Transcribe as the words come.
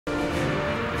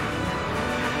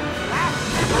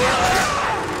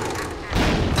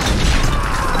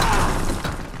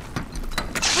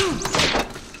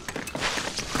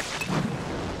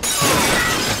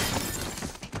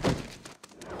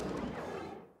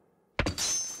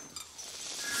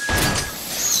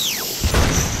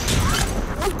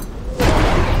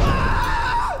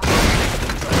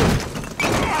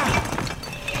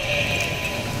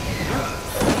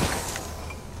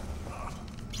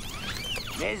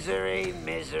Misery,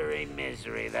 misery,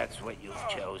 misery. That's what you've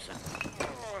chosen.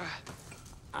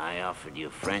 I offered you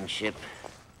friendship,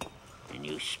 and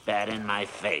you spat in my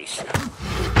face.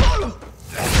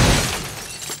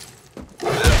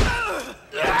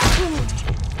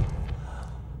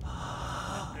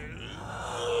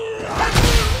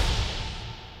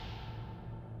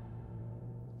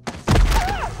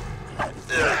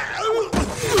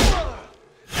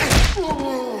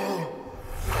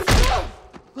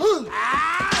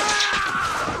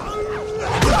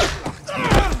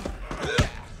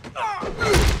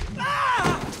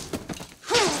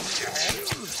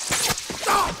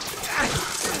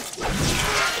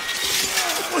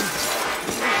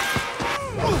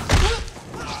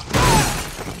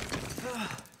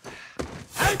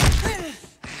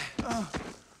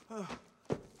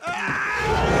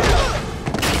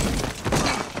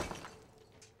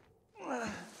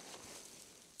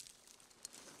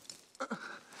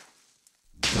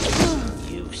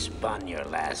 You've spun your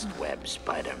last web,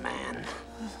 Spider-Man.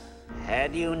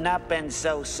 Had you not been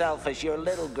so selfish, your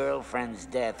little girlfriend's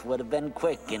death would have been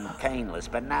quick and painless.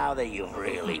 But now that you've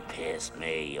really pissed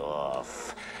me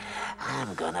off,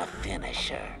 I'm gonna finish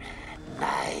her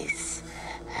nice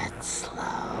and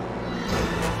slow.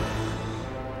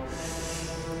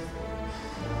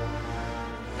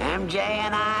 MJ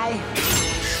and I,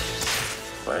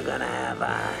 we're gonna have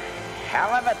a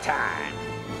hell of a time.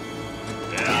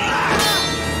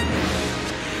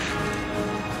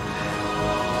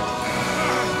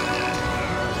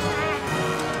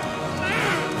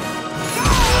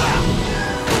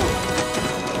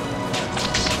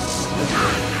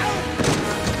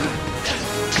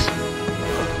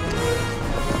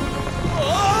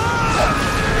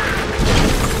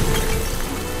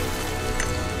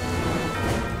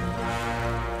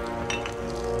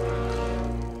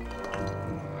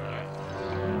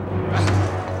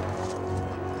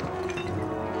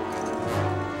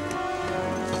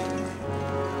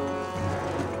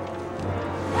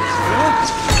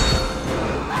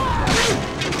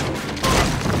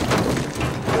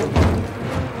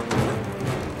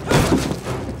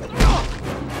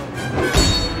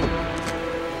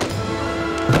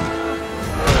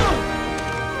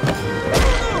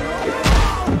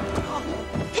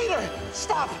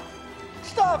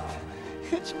 Stop!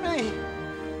 It's me!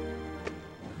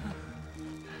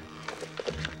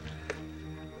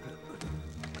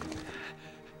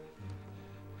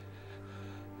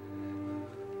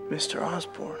 Mr.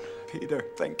 Osborn. Peter,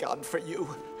 thank God for you.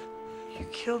 You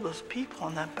killed those people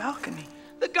on that balcony.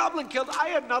 The Goblin killed. I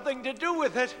had nothing to do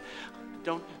with it.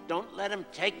 Don't let him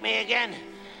take me again.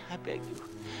 I beg you,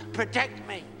 protect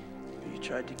me. You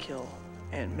tried to kill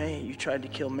Aunt May. You tried to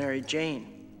kill Mary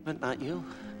Jane. But not you.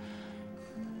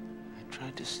 I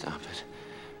tried to stop it.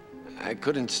 I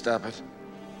couldn't stop it.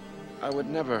 I would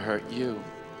never hurt you.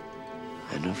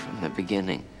 I knew from the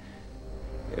beginning.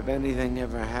 If anything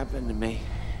ever happened to me,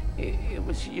 it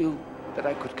was you that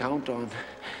I could count on.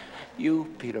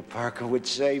 You, Peter Parker, would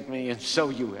save me, and so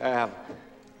you have.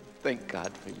 Thank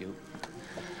God for you.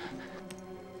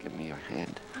 Give me your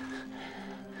hand.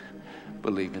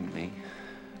 Believe in me,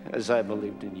 as I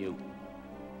believed in you.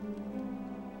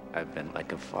 I've been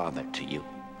like a father to you.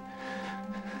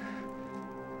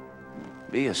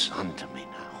 Be a son to me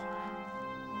now.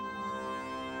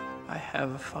 I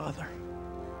have a father.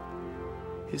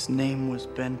 His name was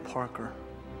Ben Parker.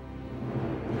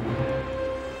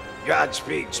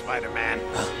 Godspeed, Spider-Man.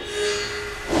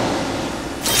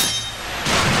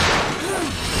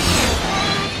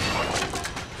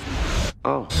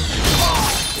 Oh.